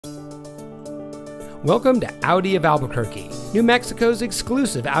Welcome to Audi of Albuquerque, New Mexico's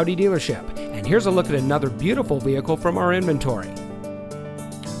exclusive Audi dealership, and here's a look at another beautiful vehicle from our inventory.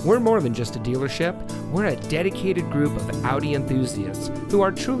 We're more than just a dealership, we're a dedicated group of Audi enthusiasts who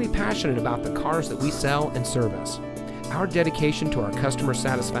are truly passionate about the cars that we sell and service. Our dedication to our customer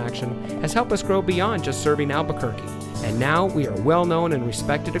satisfaction has helped us grow beyond just serving Albuquerque, and now we are well known and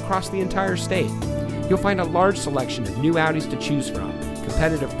respected across the entire state. You'll find a large selection of new Audis to choose from,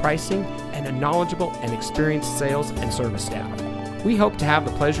 competitive pricing, and a knowledgeable and experienced sales and service staff. We hope to have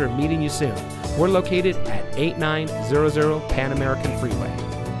the pleasure of meeting you soon. We're located at 8900 Pan American Freeway.